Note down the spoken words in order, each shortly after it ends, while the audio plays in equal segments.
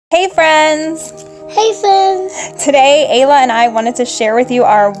Hey friends! Hey friends! Today, Ayla and I wanted to share with you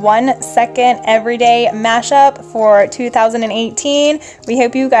our 1 second everyday mashup for 2018. We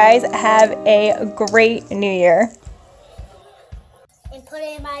hope you guys have a great new year. And put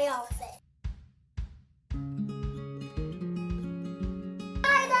it in my outfit.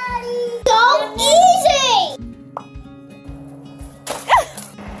 Hi, Daddy! So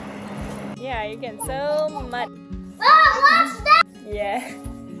easy! Yeah, you're getting so much. Oh, what's that? Yeah.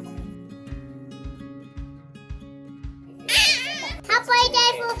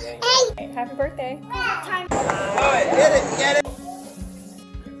 Happy birthday. Get it.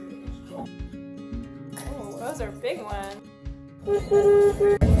 Oh, those are big ones.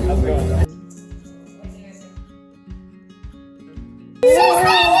 How's it going?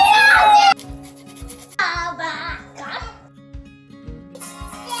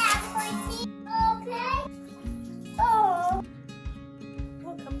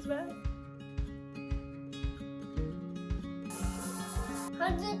 What comes back?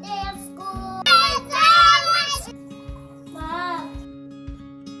 100 day of school. Mom.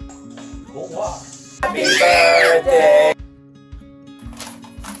 Happy birthday!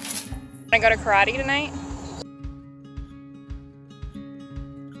 Wanna go to karate tonight?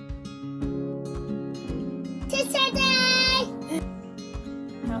 Teacher day!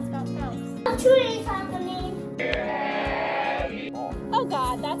 Bounce. I'm truly happening. Oh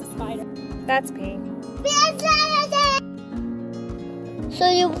god, that's a spider. That's pink. So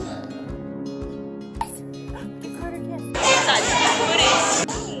you... Give Carter a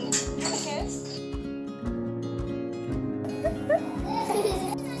kiss.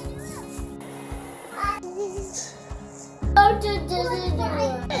 Go to Disney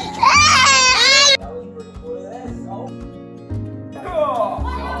World.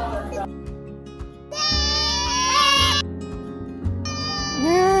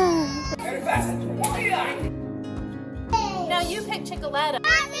 Now you pick Chocolata.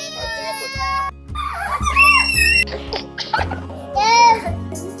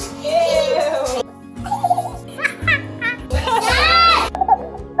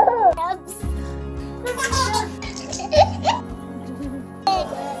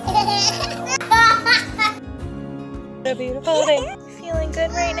 What a beautiful day. Feeling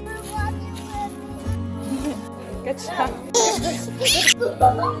good right now. Good job.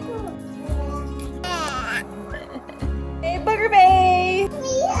 Hey, Booger Bay.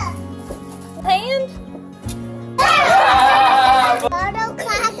 Hand.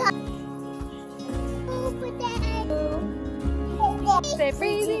 Say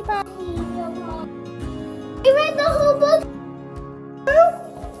freezy pop. You read the whole book?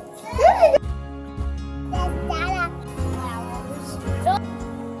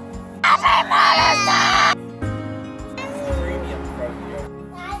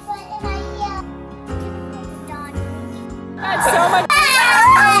 That's so much.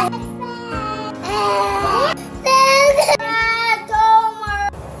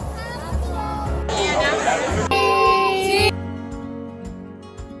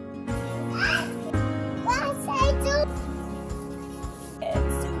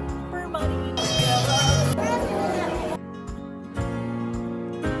 Super money.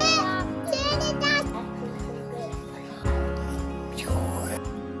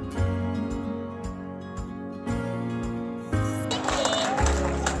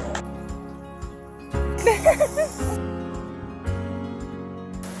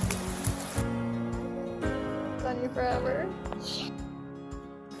 It's on you forever.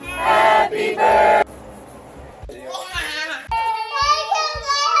 Happy birthday!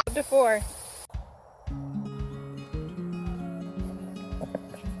 Up to 4.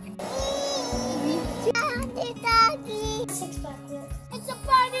 It's a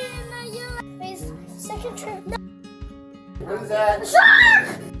party in the U.S. Second trip. No. What is that? Shark!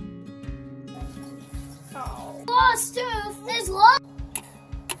 Oh. Lost tooth is lost.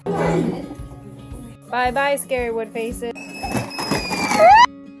 Bye bye, scary wood faces.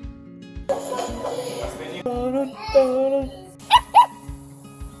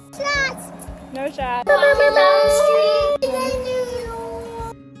 Shots. No shot. Walking down the street.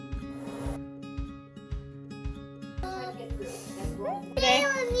 Today?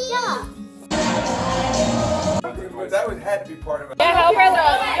 Yeah. That had to be part of it. Yeah, help her.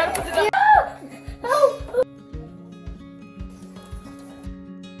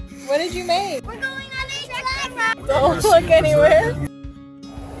 What did you make? We're going on a slide. Don't look anywhere.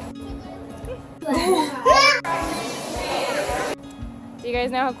 Do you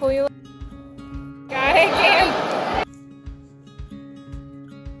guys know how cool you look? Got it, Cam.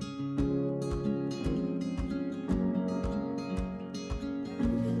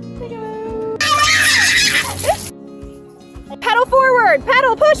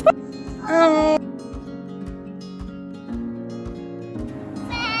 push, push. Oh.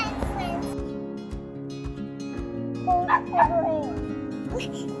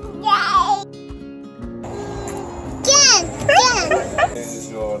 This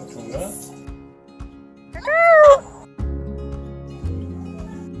is your tuna.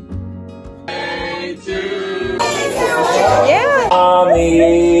 Yeah.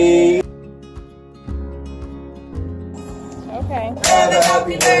 Mommy. Okay. Have a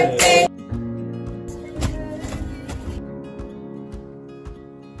happy birthday.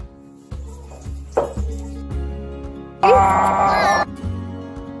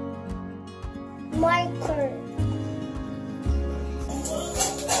 Marker.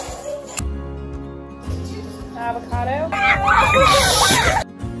 Avocado.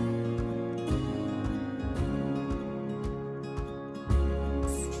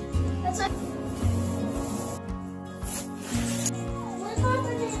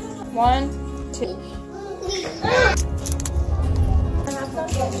 One, two.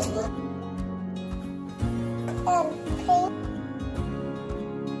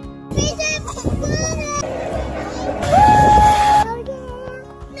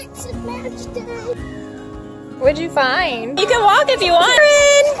 What'd you find? You can walk if you want.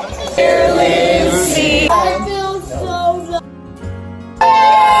 Here, Lucy. I feel so good.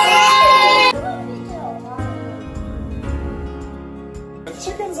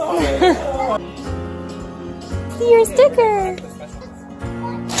 Chicken's on it. See your sticker.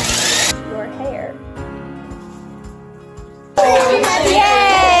 Your hair.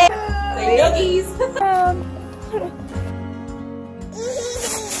 Yay! Cookies.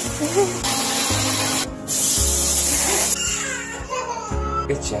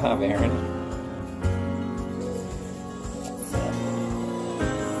 Good job, Aaron.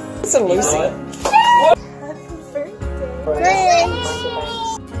 It's a Lucy.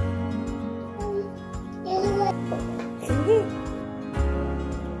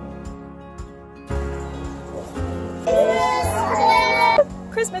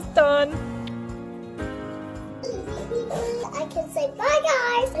 Christmas done. I can say bye,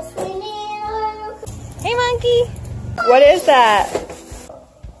 guys. It's really Hey, monkey. What is that?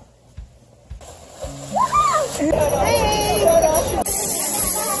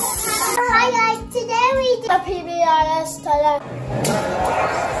 Hi, guys. Today we did a PBRS today.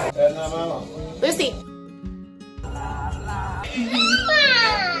 Lucy.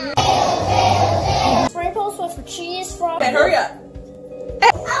 Sprinkles with cheese from. Okay, hurry up. Oh,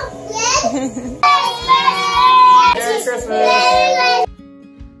 yes. Merry Christmas.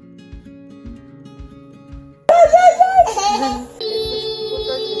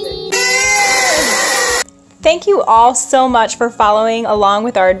 Thank you all so much for following along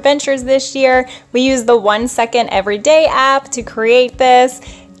with our adventures this year. We use the 1 Second Everyday app to create this.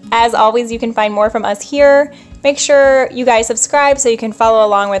 As always, you can find more from us here. Make sure you guys subscribe so you can follow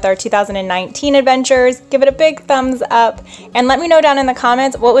along with our 2019 adventures. Give it a big thumbs up and let me know down in the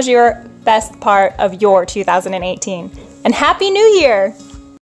comments what was your best part of your 2018. And Happy New Year!